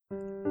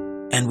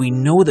And we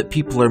know that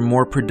people are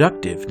more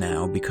productive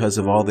now because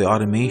of all the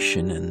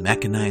automation and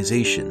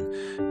mechanization.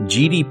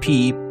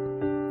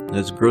 GDP,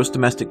 that's gross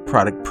domestic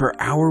product per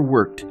hour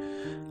worked,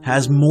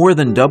 has more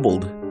than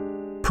doubled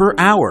per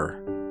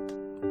hour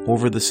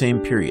over the same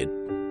period.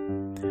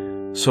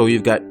 So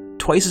you've got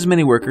twice as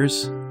many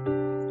workers,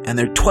 and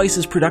they're twice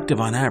as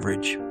productive on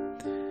average.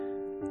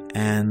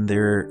 And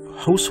their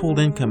household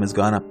income has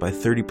gone up by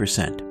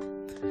 30%.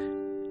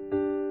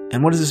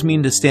 And what does this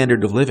mean to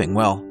standard of living?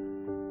 Well,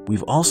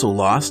 we've also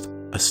lost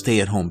a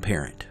stay-at-home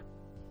parent.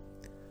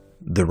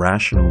 The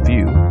Rational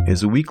View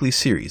is a weekly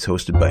series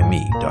hosted by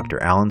me,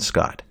 Dr. Alan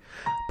Scott,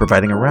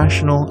 providing a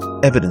rational,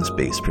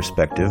 evidence-based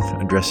perspective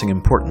addressing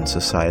important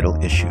societal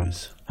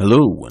issues.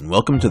 Hello, and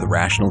welcome to The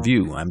Rational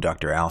View. I'm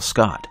Dr. Al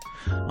Scott.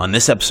 On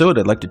this episode,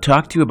 I'd like to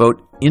talk to you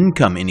about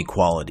income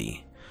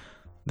inequality.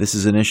 This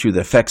is an issue that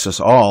affects us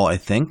all, I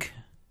think,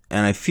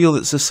 and I feel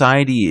that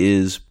society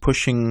is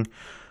pushing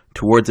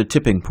towards a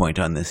tipping point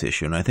on this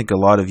issue, and I think a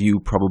lot of you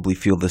probably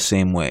feel the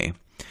same way.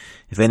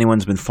 If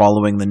anyone's been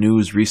following the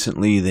news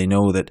recently, they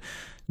know that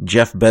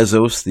Jeff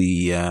Bezos,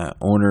 the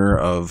owner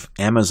of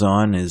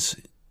Amazon, is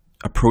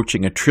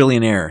approaching a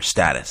trillionaire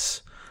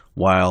status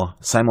while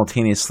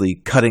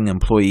simultaneously cutting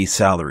employee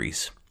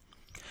salaries.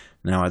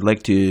 Now, I'd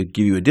like to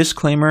give you a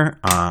disclaimer.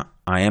 I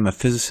am a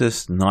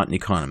physicist, not an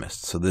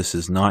economist, so this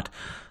is not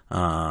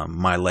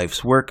my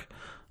life's work.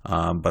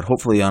 But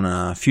hopefully on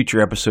a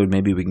future episode,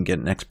 maybe we can get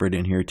an expert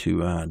in here to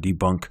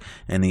debunk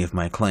any of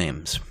my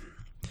claims.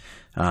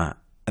 At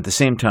the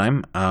same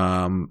time,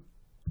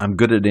 I'm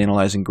good at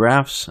analyzing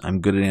graphs, I'm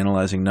good at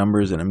analyzing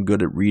numbers, and I'm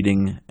good at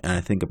reading, and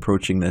I think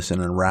approaching this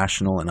in a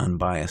rational and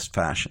unbiased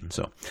fashion.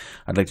 So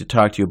I'd like to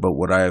talk to you about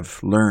what I've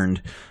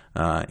learned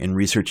in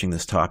researching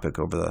this topic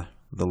over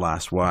the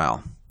last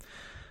while.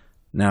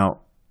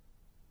 Now,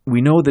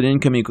 we know that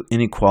income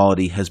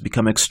inequality has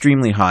become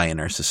extremely high in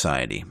our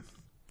society.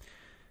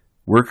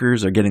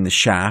 Workers are getting the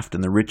shaft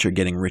and the rich are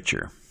getting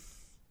richer.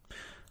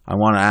 I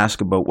want to ask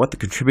about what the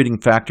contributing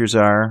factors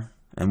are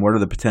and what are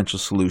the potential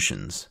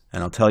solutions.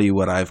 And I'll tell you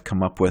what I've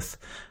come up with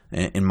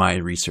in my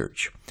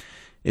research.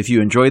 If you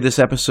enjoyed this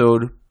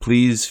episode,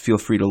 please feel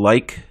free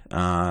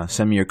to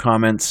send me your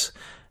comments,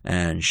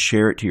 and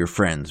share it to your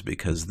friends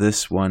because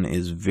this one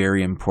is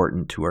very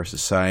important to our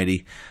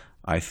society.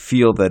 I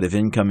feel that if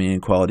income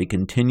inequality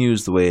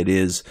continues the way it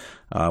is,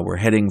 we're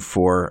heading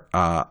for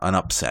an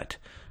upset.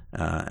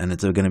 And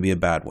it's going to be a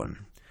bad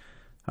one.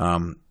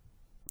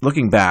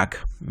 Looking back,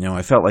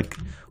 I felt like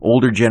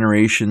older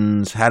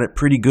generations had it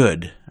pretty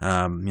good.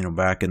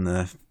 Back in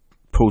the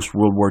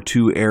post-World War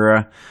II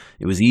era,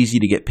 it was easy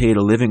to get paid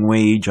a living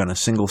wage on a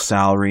single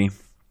salary,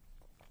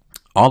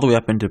 all the way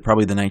up into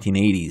probably the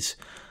 1980s.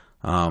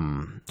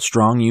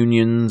 Strong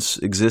unions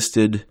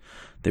existed.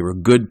 They were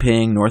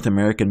good-paying North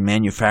American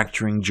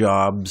manufacturing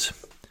jobs.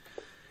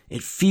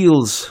 It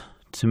feels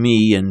to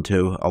me and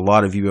to a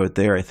lot of you out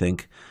there, I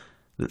think,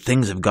 that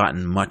things have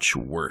gotten much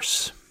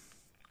worse.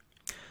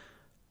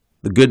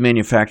 The good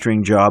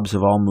manufacturing jobs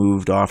have all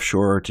moved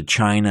offshore to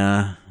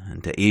China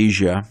and to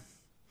Asia.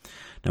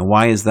 Now,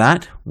 why is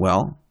that?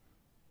 Well,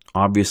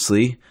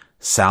 obviously,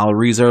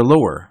 salaries are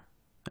lower.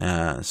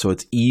 So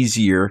it's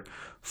easier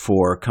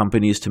for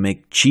companies to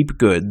make cheap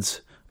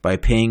goods by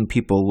paying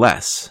people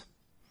less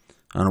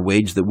on a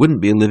wage that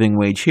wouldn't be a living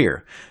wage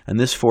here. And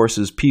this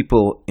forces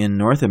people in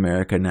North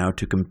America now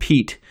to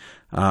compete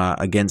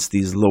against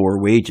these lower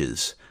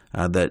wages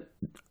that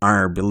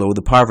are below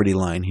the poverty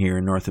line here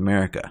in North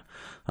America.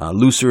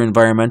 Looser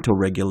environmental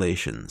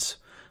regulations.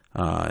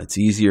 It's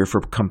easier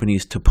for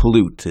companies to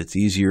pollute. It's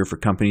easier for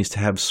companies to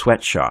have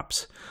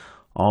sweatshops.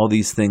 All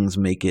these things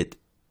make it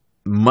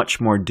much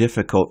more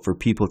difficult for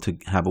people to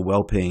have a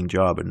well-paying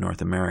job in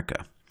North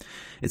America.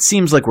 It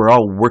seems like we're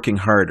all working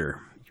harder.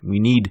 We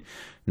need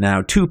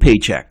now 2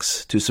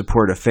 paychecks to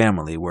support a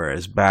family,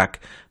 whereas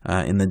back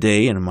in the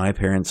day, and my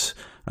parents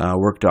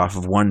worked off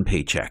of 1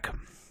 paycheck.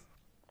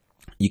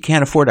 You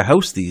can't afford a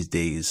house these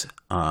days.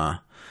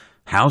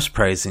 House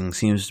pricing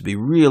seems to be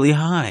really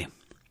high.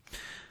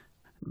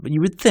 But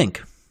you would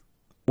think,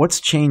 what's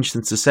changed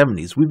since the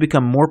 70s? We've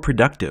become more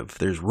productive.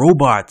 There's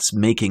robots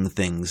making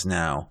things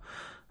now.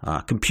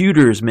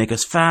 Computers make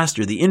us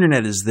faster. The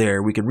internet is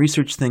there. We can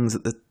research things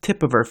at the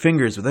tip of our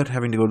fingers without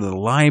having to go to the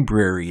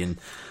library and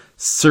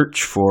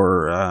search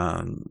for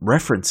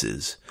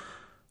references.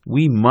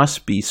 We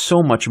must be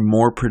so much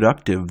more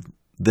productive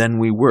than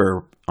we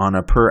were on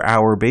a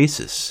per-hour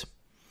basis.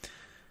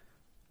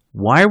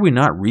 Why are we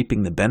not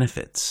reaping the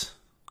benefits?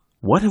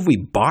 What have we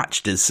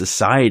botched as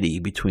society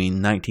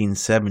between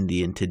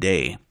 1970 and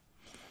today?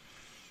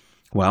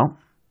 Well,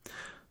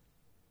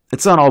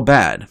 it's not all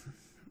bad.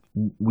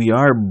 We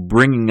are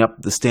bringing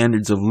up the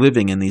standards of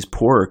living in these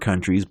poorer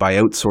countries by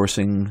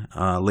outsourcing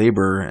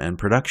labor and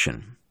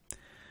production.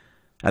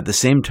 At the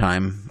same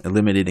time,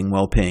 eliminating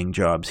well-paying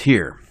jobs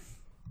here.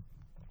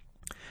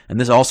 And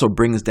this also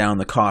brings down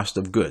the cost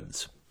of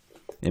goods.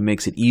 It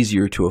makes it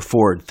easier to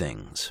afford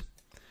things.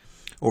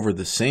 Over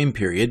the same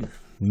period,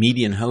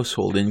 median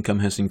household income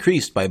has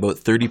increased by about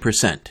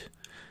 30%.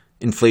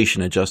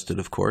 Inflation adjusted,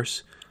 of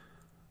course.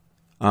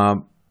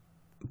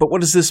 But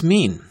what does this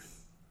mean?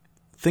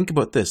 Think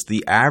about this.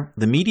 The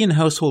median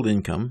household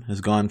income has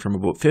gone from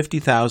about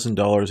 $50,000 in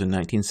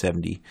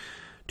 1970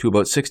 to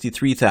about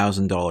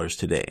 $63,000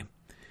 today.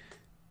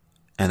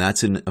 And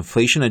that's in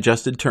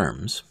inflation-adjusted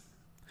terms.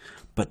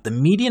 But the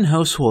median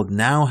household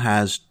now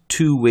has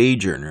 2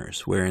 wage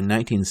earners, where in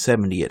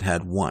 1970 it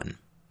had 1.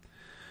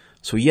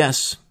 So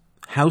yes,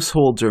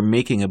 households are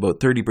making about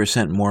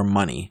 30% more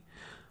money,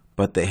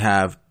 but they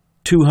have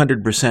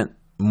 200%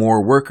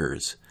 more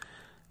workers.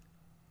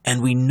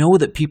 And we know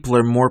that people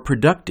are more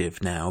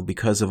productive now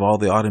because of all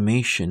the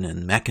automation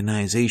and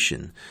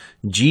mechanization.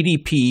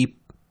 GDP,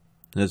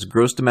 that's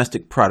gross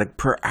domestic product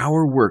per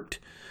hour worked,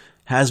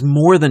 has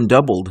more than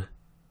doubled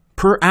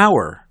per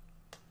hour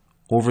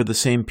over the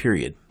same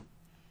period.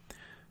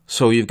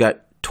 So you've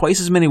got twice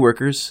as many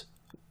workers,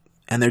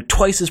 and they're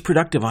twice as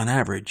productive on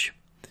average.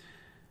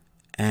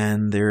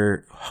 And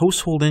their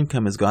household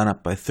income has gone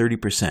up by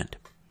 30%.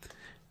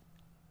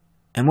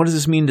 And what does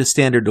this mean to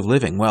standard of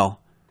living?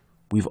 Well,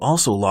 we've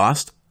also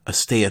lost a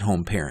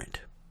stay-at-home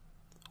parent,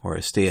 or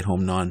a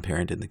stay-at-home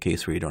non-parent in the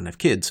case where you don't have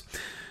kids.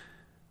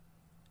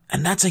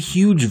 And that's a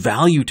huge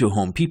value to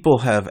home. People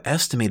have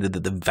estimated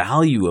that the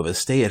value of a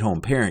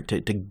stay-at-home parent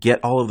to get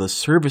all of the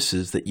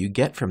services that you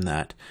get from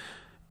that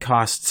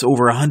costs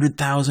over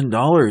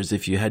 $100,000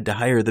 if you had to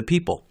hire the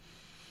people.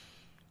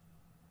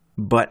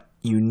 But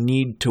you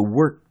need to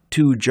work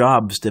 2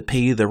 jobs to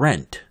pay the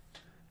rent.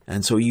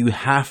 And so you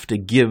have to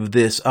give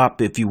this up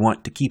if you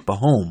want to keep a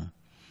home.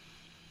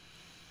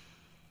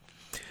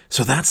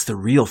 So that's the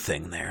real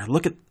thing there.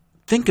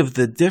 Think of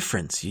the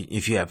difference.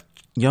 If you have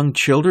young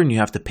children, you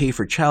have to pay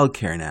for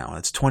childcare now.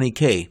 It's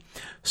 $20,000.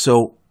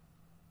 So,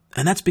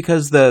 and that's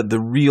because the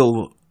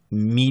real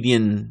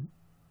median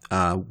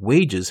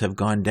wages have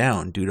gone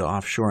down due to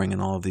offshoring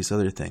and all of these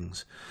other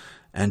things.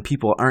 And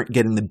people aren't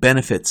getting the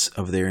benefits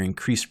of their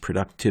increased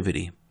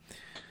productivity.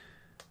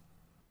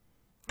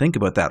 Think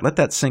about that. Let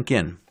that sink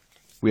in.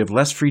 We have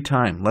less free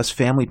time, less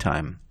family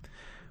time.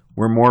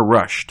 We're more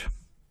rushed.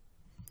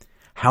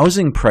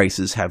 Housing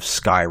prices have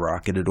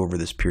skyrocketed over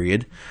this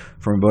period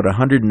from about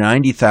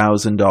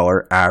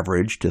 $190,000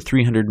 average to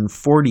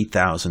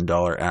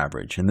 $340,000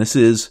 average. And this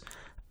is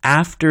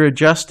after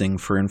adjusting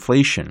for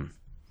inflation.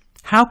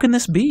 How can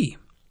this be?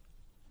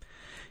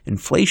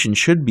 Inflation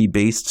should be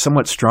based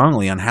somewhat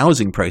strongly on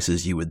housing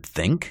prices, you would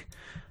think.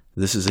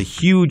 This is a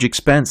huge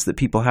expense that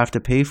people have to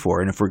pay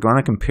for. And if we're going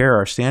to compare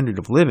our standard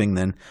of living,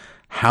 then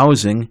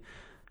housing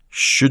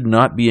should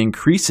not be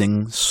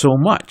increasing so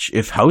much.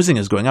 If housing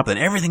is going up, then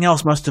everything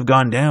else must have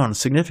gone down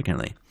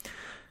significantly.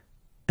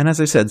 And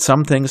as I said,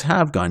 some things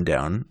have gone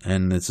down,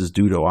 and this is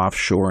due to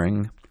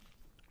offshoring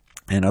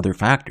and other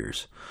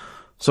factors.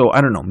 So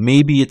I don't know,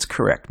 maybe it's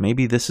correct.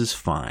 Maybe this is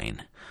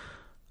fine.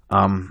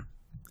 And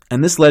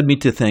this led me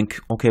to think,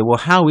 okay, well,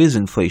 how is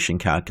inflation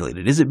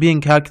calculated? Is it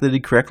being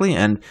calculated correctly?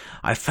 And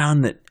I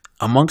found that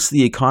amongst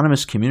the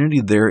economist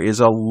community, there is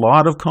a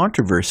lot of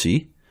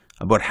controversy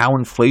about how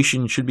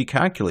inflation should be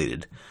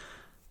calculated.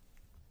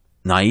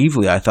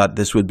 Naively, I thought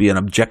this would be an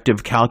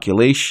objective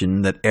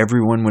calculation that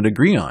everyone would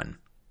agree on.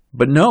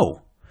 But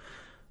no.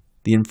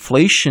 The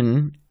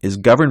inflation is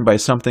governed by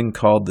something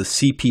called the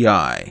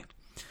CPI.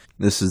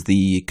 This is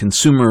the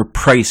Consumer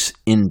Price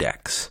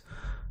Index.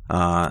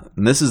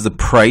 And this is the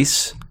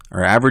price,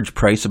 or average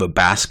price, of a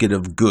basket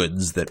of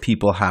goods that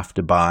people have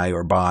to buy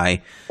or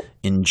buy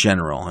in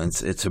general. And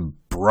it's a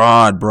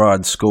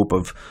broad scope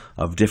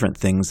of different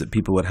things that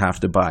people would have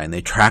to buy. And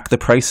they track the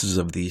prices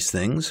of these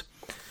things.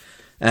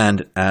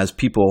 And as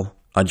people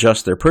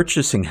adjust their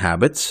purchasing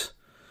habits,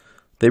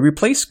 they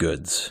replace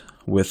goods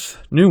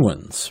with new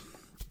ones.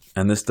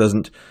 And this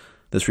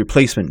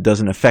replacement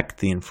doesn't affect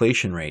the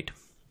inflation rate.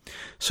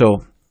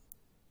 So,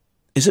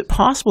 is it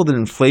possible that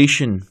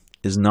inflation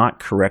is not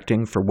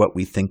correcting for what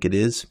we think it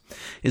is?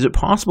 Is it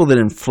possible that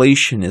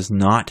inflation is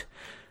not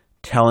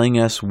telling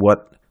us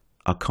what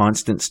a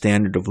constant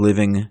standard of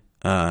living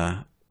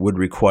would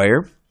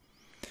require?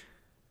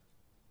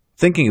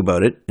 Thinking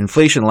about it,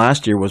 inflation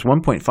last year was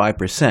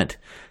 1.5%,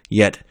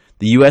 yet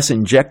the U.S.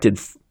 injected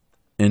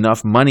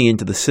enough money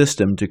into the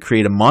system to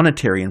create a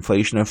monetary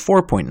inflation of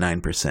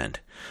 4.9%.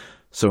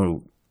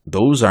 So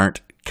those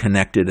aren't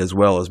connected as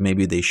well as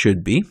maybe they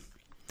should be.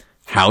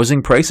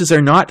 Housing prices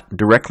are not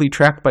directly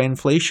tracked by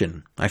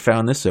inflation. I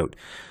found this out.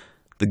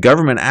 The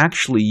government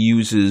actually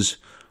uses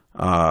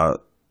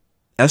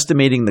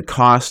estimating the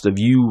cost of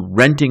you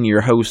renting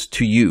your house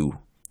to you,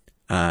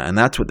 and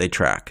that's what they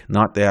track,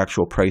 not the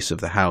actual price of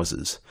the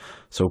houses.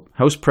 So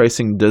house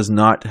pricing does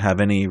not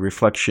have any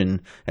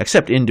reflection,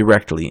 except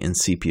indirectly, in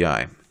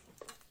CPI.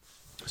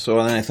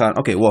 So then I thought,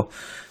 okay, well,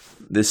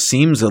 this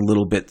seems a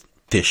little bit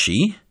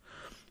fishy.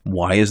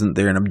 Why isn't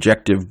there an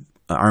objective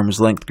arm's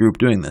length group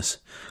doing this?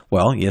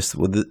 Well, yes,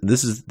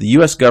 this is the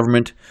U.S.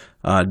 government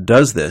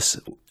does this.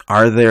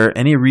 Are there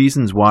any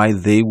reasons why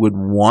they would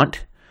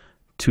want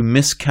to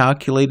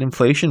miscalculate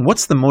inflation?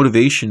 What's the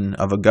motivation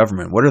of a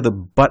government? What are the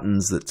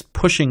buttons that's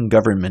pushing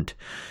government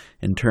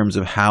in terms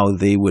of how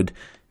they would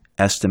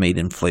estimate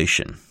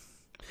inflation?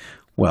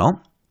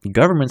 Well,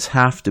 governments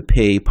have to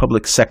pay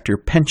public sector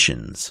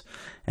pensions,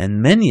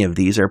 and many of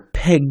these are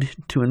pegged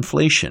to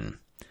inflation.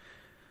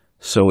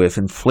 So if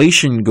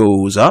inflation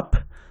goes up,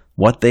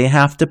 what they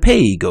have to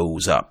pay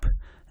goes up,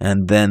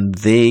 and then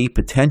they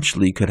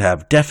potentially could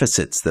have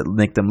deficits that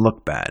make them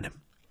look bad.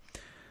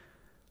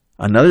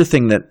 Another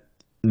thing that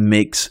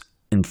makes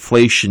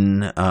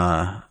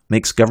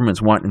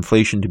governments want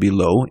inflation to be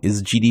low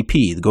is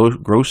GDP, the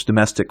gross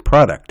domestic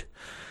product.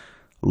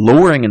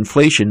 Lowering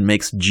inflation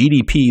makes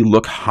GDP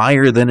look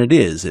higher than it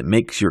is. It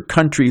makes your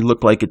country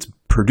look like it's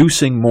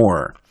producing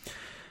more.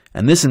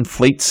 And this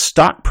inflates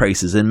stock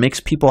prices and makes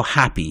people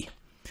happy.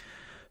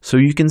 So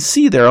you can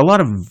see there are a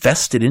lot of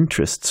vested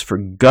interests for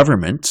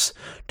governments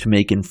to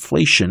make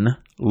inflation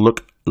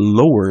look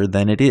lower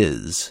than it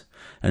is,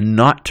 and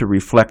not to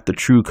reflect the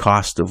true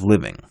cost of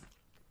living.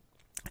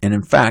 And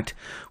in fact,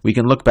 we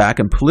can look back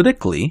and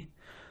politically,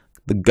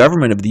 the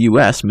government of the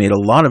U.S. made a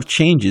lot of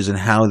changes in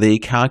how they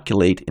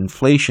calculate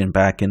inflation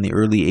back in the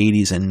early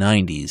 80s and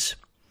 90s.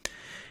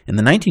 In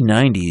the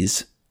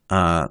 1990s,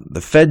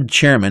 the Fed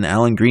chairman,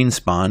 Alan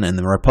Greenspan, and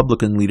the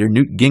Republican leader,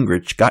 Newt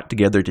Gingrich, got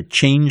together to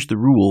change the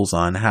rules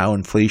on how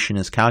inflation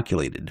is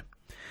calculated.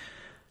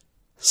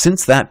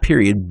 Since that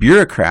period,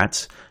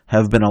 bureaucrats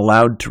have been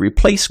allowed to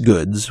replace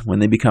goods when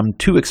they become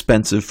too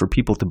expensive for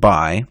people to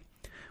buy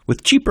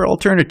with cheaper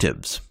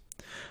alternatives.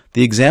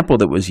 The example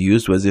that was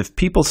used was if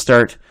people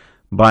start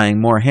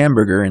buying more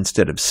hamburger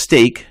instead of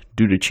steak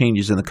due to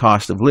changes in the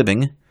cost of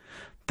living,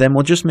 then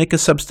we'll just make a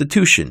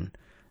substitution,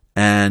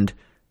 and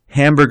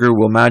hamburger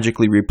will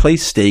magically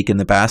replace steak in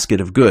the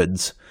basket of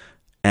goods,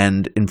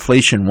 and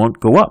inflation won't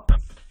go up.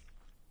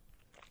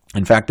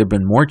 In fact, there have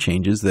been more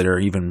changes that are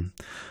even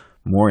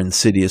more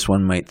insidious,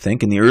 one might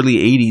think. In the early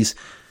 80s,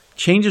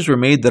 changes were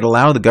made that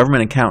allow the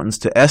government accountants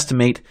to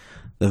estimate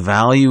the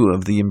value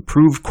of the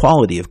improved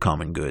quality of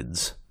common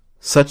goods,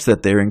 such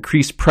that their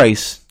increased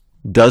price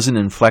doesn't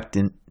affect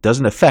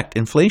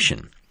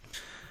inflation.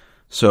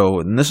 So,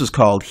 and this is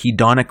called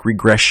hedonic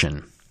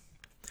regression,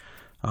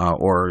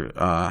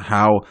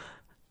 how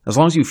as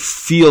long as you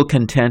feel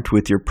content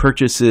with your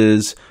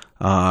purchases,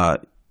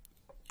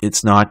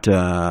 it's not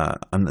an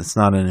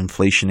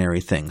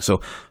inflationary thing.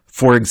 So,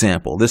 for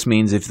example, this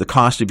means if the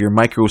cost of your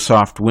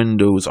Microsoft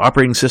Windows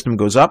operating system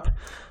goes up,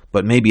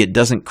 but maybe it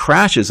doesn't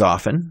crash as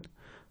often,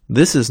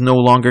 this is no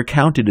longer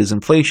counted as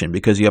inflation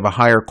because you have a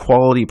higher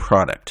quality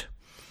product.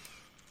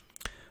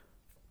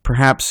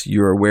 Perhaps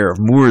you're aware of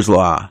Moore's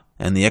Law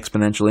and the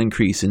exponential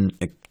increase in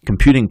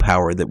computing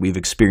power that we've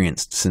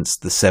experienced since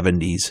the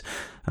 70s,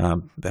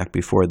 back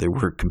before there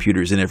were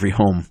computers in every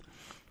home.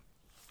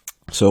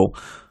 So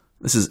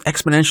this is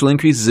exponential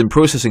increases in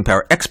processing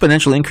power,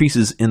 exponential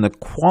increases in the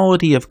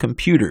quality of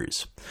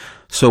computers.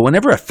 So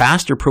whenever a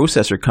faster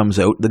processor comes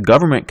out, the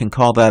government can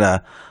call that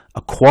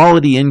a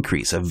quality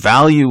increase, the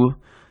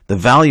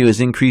value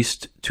is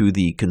increased to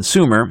the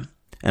consumer,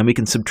 and we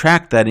can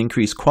subtract that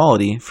increased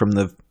quality from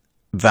the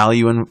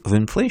value of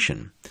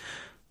inflation.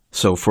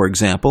 So, for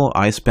example,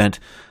 I spent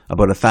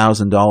about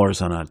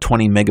 $1,000 on a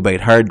 20 megabyte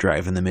hard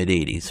drive in the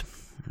mid-'80s.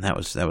 That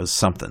was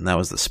something. That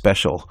was the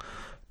special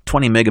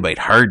 20 megabyte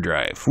hard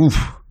drive.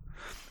 Oof.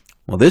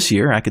 Well, this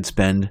year I could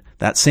spend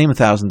that same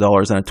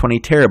 $1,000 on a 20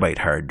 terabyte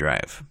hard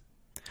drive.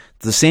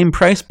 It's the same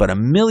price, but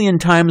 1,000,000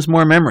 times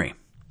more memory.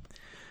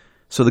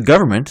 So the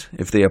government,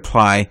 if they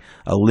apply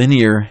a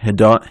linear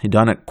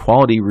hedonic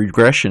quality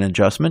regression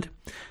adjustment,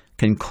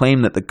 can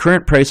claim that the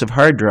current price of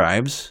hard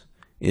drives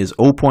is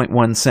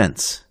 0.1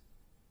 cents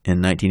in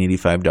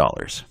 1985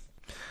 dollars.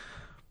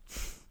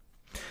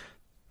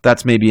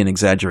 That's maybe an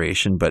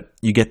exaggeration, but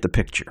you get the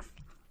picture.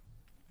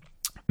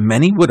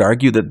 Many would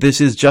argue that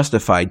this is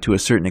justified to a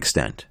certain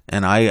extent,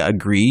 and I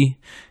agree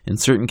in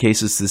certain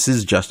cases this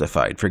is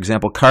justified. For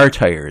example, car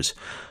tires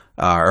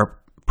are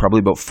probably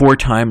about 4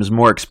 times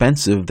more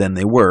expensive than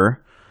they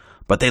were,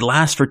 but they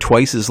last for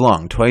twice as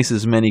long, twice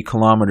as many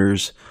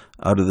kilometers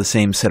out of the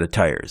same set of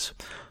tires.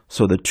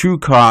 So the true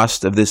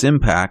cost of this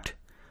impact,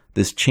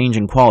 this change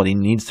in quality,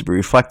 needs to be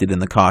reflected in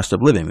the cost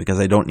of living because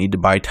I don't need to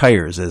buy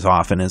tires as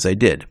often as I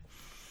did.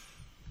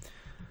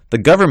 The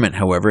government,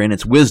 however, in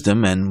its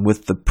wisdom and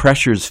with the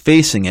pressures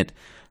facing it,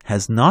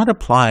 has not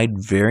applied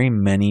very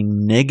many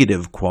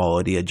negative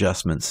quality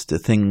adjustments to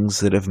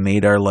things that have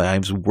made our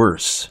lives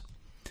worse,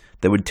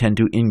 that would tend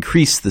to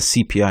increase the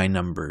CPI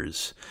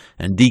numbers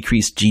and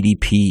decrease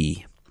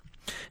GDP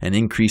and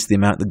increase the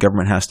amount the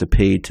government has to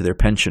pay to their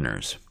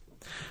pensioners.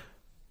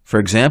 For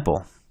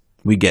example,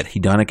 we get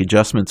hedonic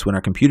adjustments when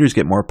our computers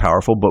get more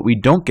powerful, but we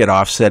don't get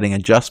offsetting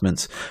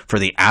adjustments for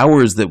the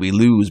hours that we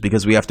lose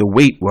because we have to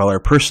wait while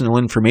our personal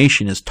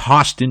information is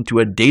tossed into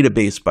a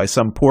database by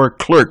some poor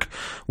clerk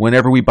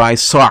whenever we buy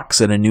socks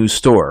at a new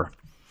store,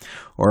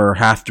 or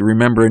have to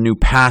remember a new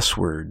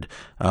password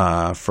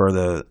for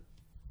the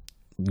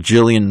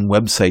jillion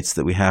websites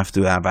that we have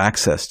to have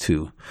access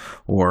to,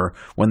 or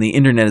when the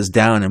internet is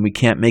down and we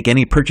can't make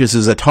any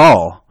purchases at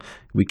all.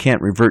 We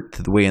can't revert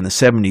to the way in the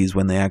 70s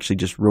when they actually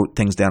just wrote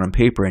things down on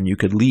paper and you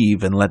could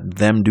leave and let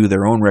them do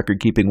their own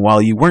record keeping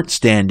while you weren't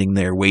standing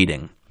there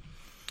waiting.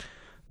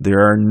 There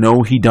are no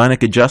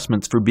hedonic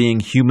adjustments for being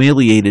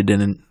humiliated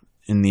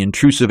in the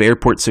intrusive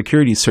airport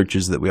security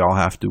searches that we all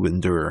have to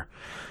endure,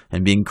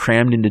 and being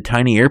crammed into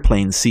tiny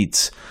airplane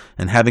seats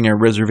and having our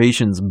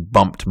reservations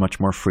bumped much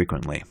more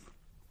frequently.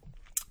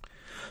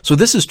 So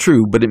this is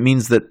true, but it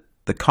means that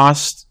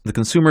the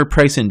consumer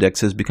price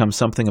index has become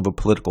something of a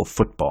political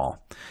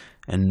football,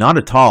 and not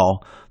at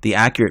all the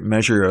accurate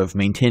measure of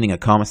maintaining a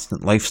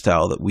constant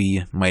lifestyle that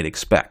we might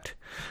expect.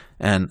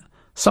 And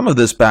some of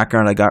this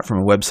background I got from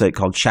a website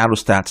called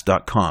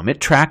shadowstats.com. It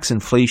tracks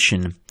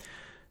inflation,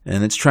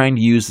 and it's trying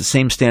to use the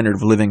same standard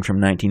of living from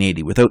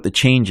 1980 without the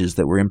changes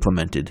that were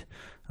implemented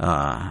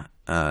by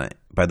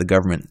the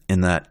government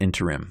in that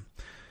interim.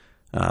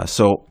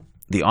 So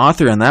the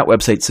author on that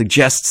website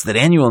suggests that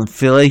annual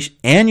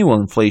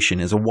inflation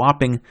is a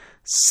whopping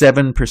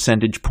 7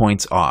 percentage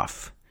points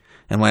off.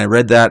 And when I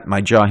read that, my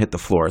jaw hit the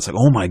floor. It's like,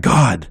 oh my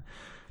God,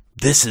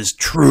 this is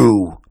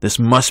true. This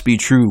must be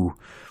true.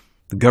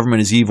 The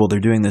government is evil. They're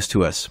doing this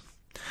to us.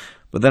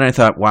 But then I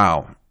thought,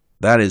 wow,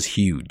 that is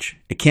huge.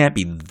 It can't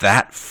be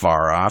that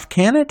far off,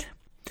 can it?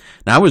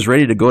 Now, I was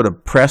ready to go to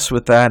press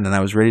with that, and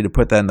I was ready to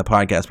put that in the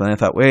podcast. But then I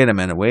thought, wait a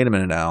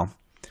minute, Al.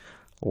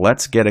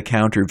 Let's get a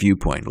counter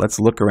viewpoint. Let's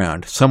look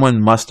around.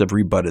 Someone must have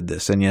rebutted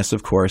this. And yes,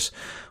 of course,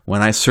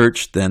 when I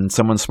searched, then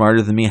someone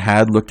smarter than me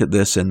had looked at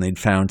this, and they'd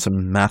found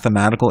some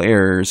mathematical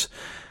errors.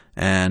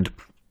 And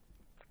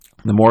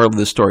the moral of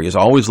this story is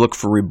always look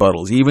for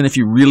rebuttals. Even if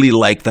you really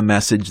like the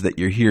message that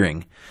you're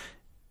hearing,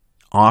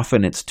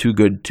 often it's too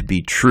good to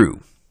be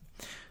true.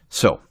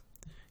 So,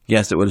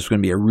 yes, it was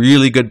going to be a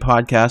really good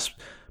podcast,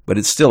 but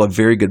it's still a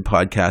very good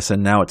podcast,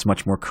 and now it's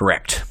much more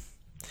correct.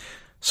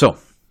 So,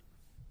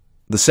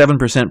 the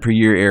 7% per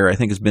year error, I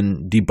think, has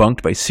been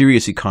debunked by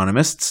serious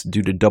economists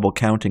due to double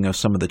counting of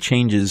some of the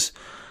changes.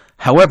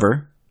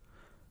 However,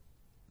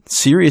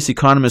 serious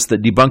economists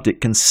that debunked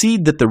it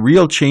concede that the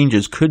real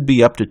changes could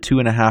be up to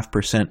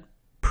 2.5%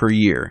 per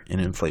year in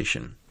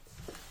inflation.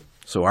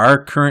 So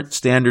our current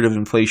standard of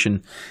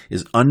inflation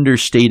is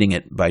understating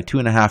it by up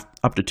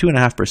to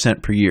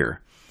 2.5% per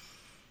year.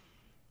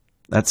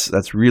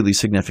 That's really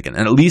significant,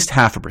 and at least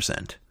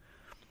 0.5%.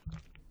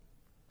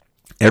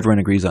 Everyone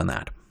agrees on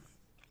that.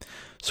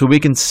 So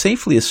we can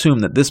safely assume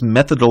that this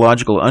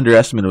methodological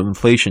underestimate of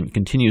inflation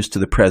continues to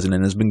the present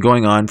and has been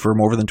going on for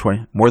more than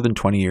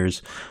 20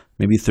 years,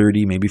 maybe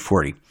 30, maybe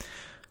 40.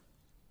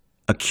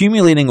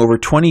 Accumulating over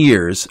 20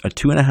 years, a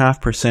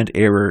 2.5%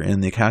 error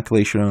in the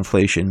calculation of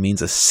inflation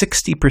means a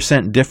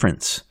 60%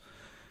 difference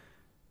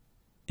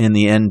in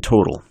the end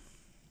total.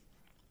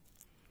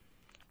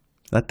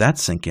 Let that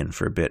sink in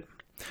for a bit.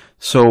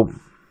 So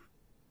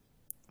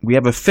we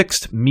have a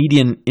fixed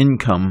median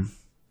income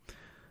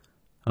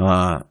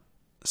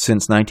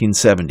since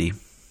 1970,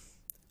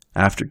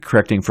 after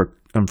correcting for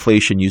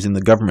inflation using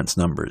the government's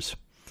numbers.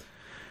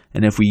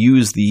 And if we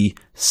use the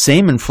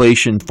same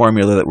inflation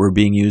formula that were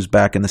being used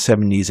back in the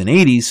 70s and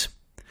 80s,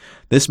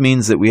 this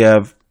means that we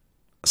have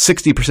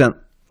 60%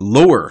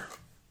 lower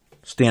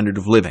standard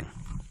of living.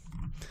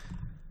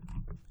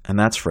 And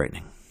that's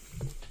frightening.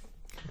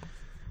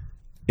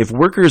 If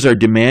workers are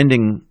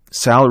demanding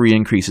salary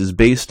increases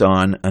based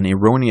on an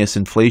erroneous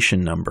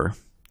inflation number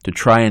to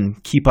try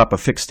and keep up a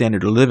fixed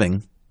standard of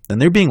living, then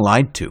they're being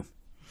lied to.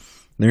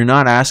 They're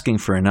not asking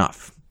for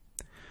enough.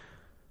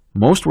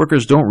 Most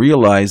workers don't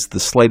realize the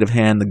sleight of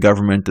hand the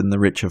government and the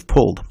rich have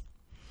pulled.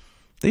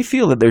 They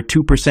feel that their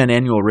 2%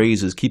 annual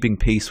raise is keeping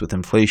pace with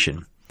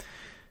inflation.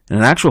 And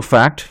in actual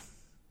fact,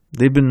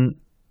 they've been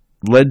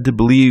led to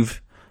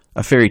believe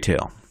a fairy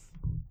tale.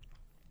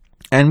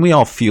 And we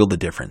all feel the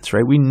difference,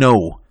 right? We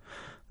know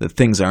that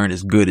things aren't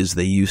as good as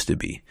they used to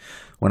be.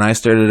 When I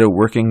started out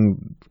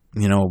working,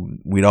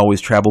 we'd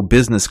always travel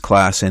business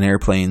class in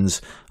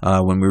airplanes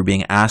when we were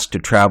being asked to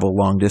travel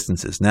long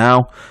distances.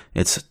 Now,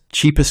 it's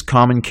cheapest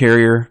common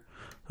carrier,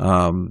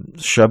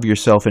 shove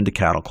yourself into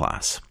cattle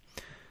class.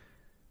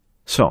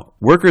 So,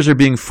 workers are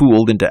being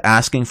fooled into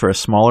asking for a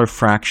smaller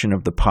fraction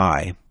of the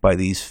pie by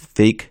these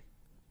fake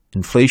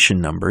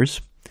inflation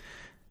numbers,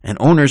 and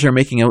owners are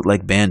making out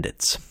like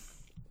bandits.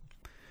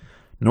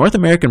 North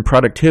American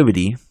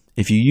productivity,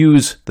 if you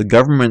use the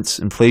government's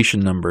inflation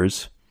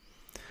numbers,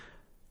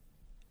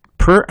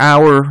 per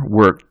hour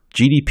worked,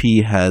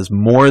 GDP has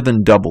more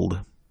than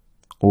doubled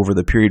over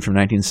the period from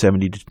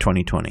 1970 to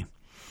 2020.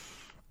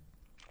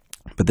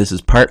 But this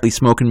is partly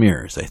smoke and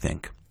mirrors, I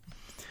think.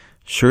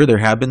 Sure, there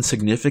have been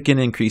significant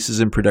increases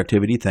in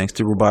productivity thanks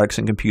to robotics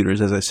and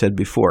computers, as I said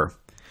before.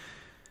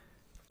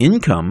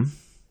 Incomes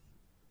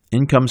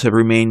have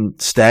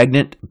remained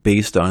stagnant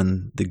based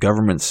on the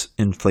government's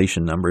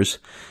inflation numbers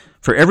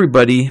for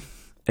everybody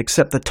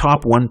except the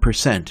top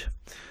 1%,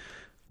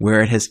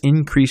 where it has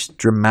increased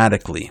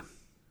dramatically.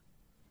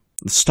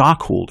 The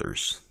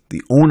stockholders,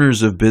 the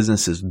owners of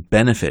businesses,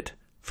 benefit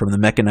from the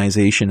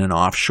mechanization and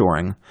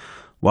offshoring,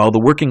 while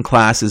the working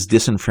class is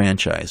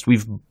disenfranchised.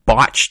 We've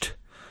botched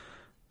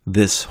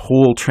this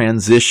whole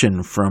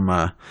transition from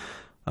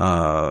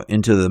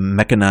into the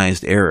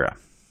mechanized era.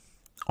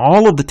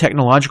 All of the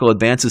technological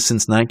advances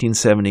since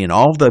 1970 and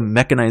all of the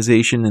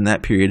mechanization in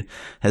that period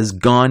has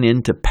gone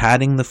into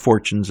padding the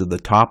fortunes of the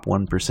top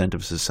 1%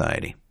 of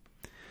society.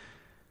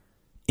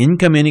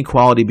 Income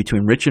inequality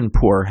between rich and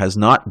poor has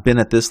not been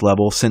at this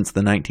level since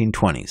the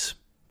 1920s,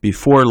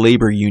 before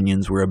labor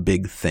unions were a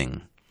big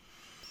thing.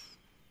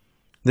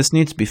 This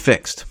needs to be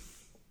fixed.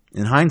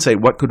 In hindsight,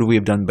 what could we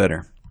have done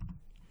better?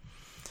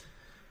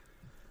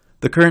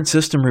 The current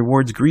system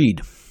rewards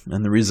greed,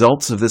 and the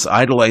results of this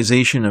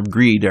idolization of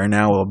greed are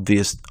now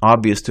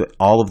obvious to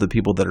all of the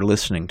people that are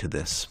listening to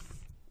this.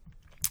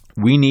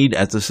 We need,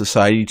 as a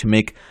society, to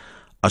make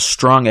a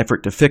strong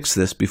effort to fix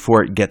this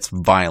before it gets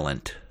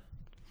violent.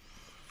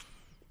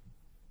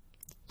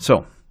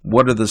 So,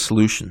 what are the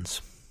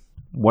solutions?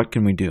 What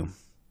can we do?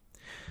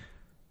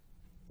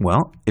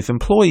 Well, if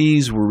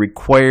employees were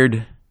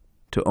required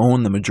to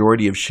own the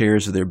majority of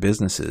shares of their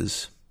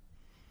businesses,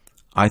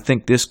 I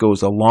think this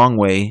goes a long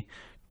way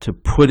to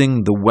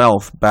putting the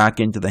wealth back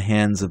into the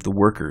hands of the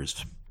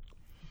workers.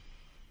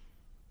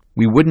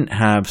 We wouldn't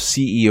have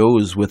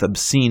CEOs with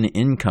obscene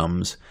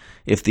incomes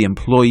if the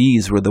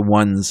employees were the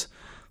ones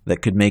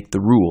that could make the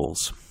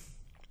rules.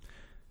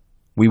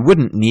 We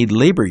wouldn't need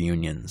labor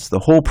unions.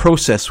 The whole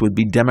process would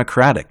be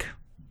democratic.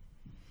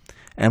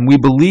 And we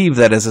believe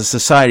that as a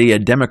society, a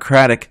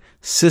democratic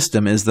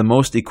system is the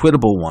most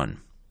equitable one.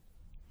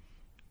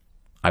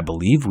 I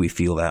believe we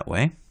feel that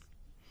way.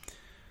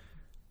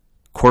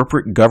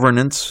 Corporate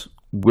governance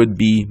would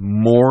be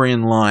more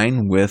in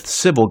line with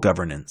civil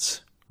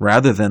governance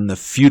rather than the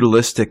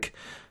feudalistic,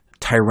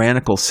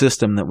 tyrannical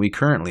system that we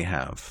currently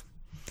have.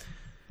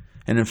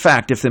 And in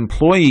fact, if the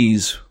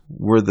employees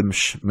were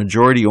the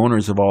majority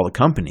owners of all the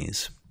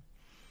companies,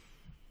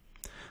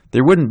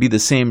 there wouldn't be the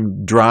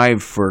same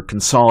drive for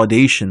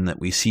consolidation that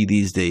we see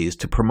these days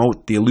to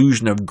promote the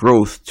illusion of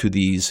growth to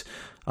these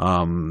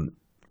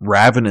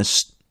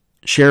ravenous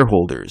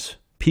shareholders.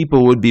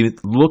 People would be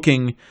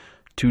looking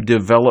to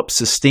develop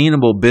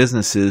sustainable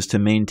businesses to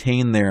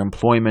maintain their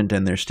employment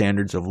and their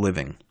standards of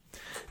living.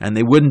 And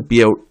they wouldn't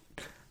be out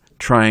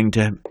trying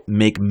to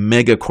make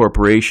mega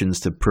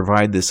corporations to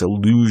provide this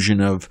illusion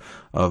of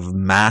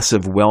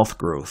massive wealth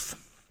growth.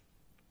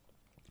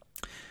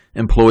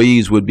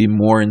 Employees would be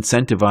more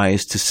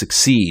incentivized to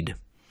succeed.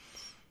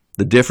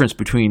 The difference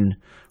between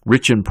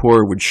rich and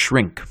poor would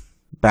shrink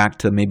back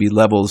to maybe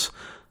levels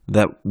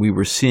that we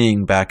were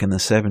seeing back in the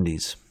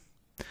 70s.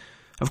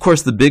 Of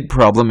course, the big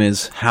problem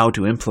is how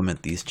to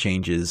implement these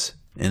changes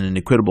in an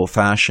equitable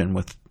fashion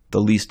with the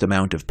least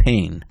amount of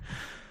pain.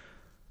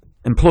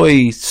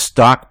 Employee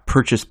stock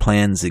purchase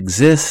plans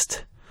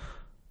exist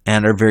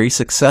and are very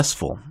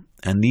successful,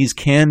 and these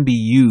can be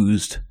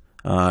used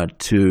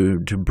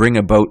to bring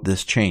about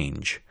this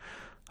change.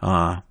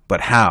 But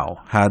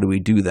how? How do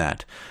we do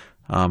that?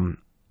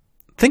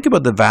 Think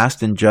about the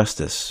vast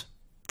injustice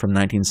from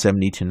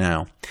 1970 to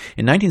now.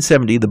 In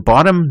 1970, the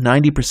bottom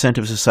 90%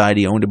 of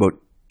society owned about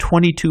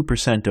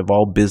 22% of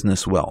all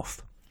business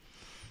wealth.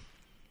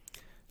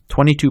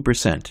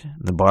 22%,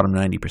 the bottom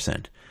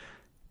 90%.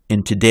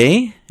 In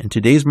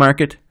today's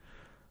market,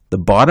 the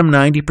bottom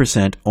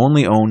 90%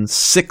 only own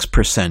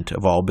 6%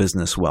 of all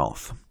business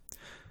wealth.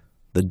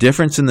 The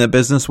difference in the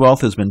business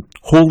wealth has been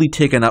wholly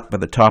taken up by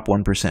the top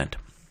 1%.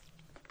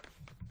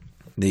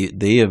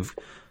 They have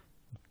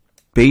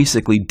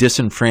basically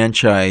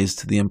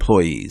disenfranchised the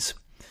employees.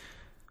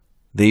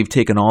 They've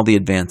taken all the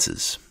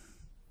advances.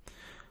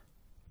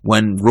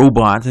 When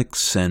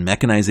robotics and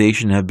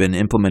mechanization have been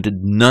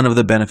implemented, none of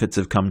the benefits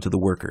have come to the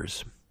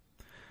workers.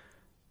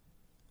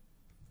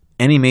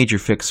 Any major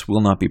fix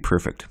will not be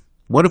perfect.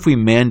 What if we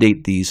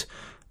mandate these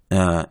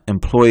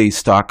employee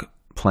stock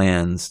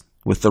plans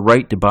with the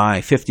right to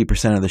buy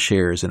 50% of the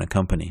shares in a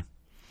company?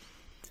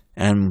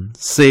 And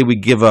say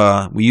we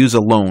use a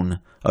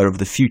loan out of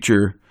the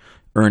future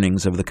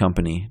earnings of the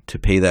company to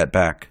pay that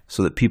back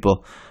so that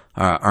people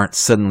aren't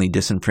suddenly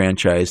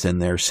disenfranchised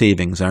and their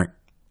savings aren't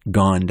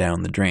gone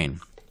down the drain.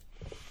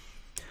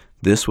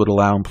 This would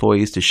allow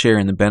employees to share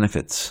in the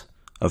benefits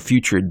of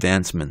future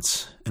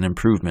advancements and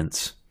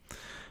improvements,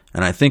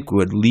 and I think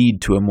would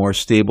lead to a more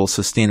stable,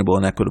 sustainable,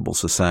 and equitable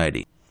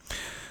society.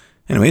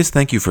 Anyways,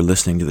 thank you for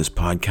listening to this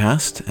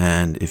podcast,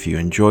 and if you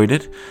enjoyed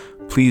it,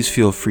 please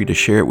feel free to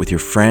share it with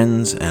your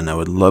friends, and I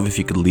would love if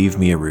you could leave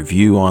me a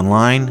review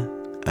online.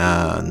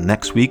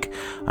 Next week,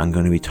 I'm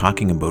going to be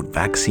talking about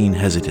vaccine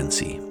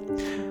hesitancy.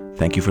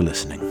 Thank you for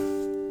listening.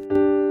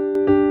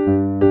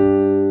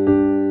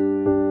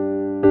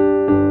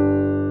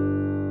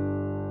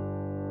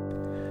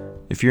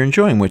 If you're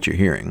enjoying what you're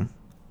hearing,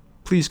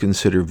 please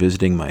consider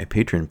visiting my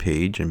Patreon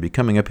page and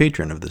becoming a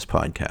patron of this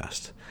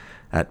podcast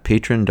at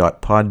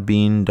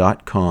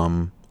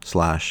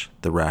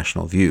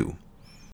patron.podbean.com/therationalview.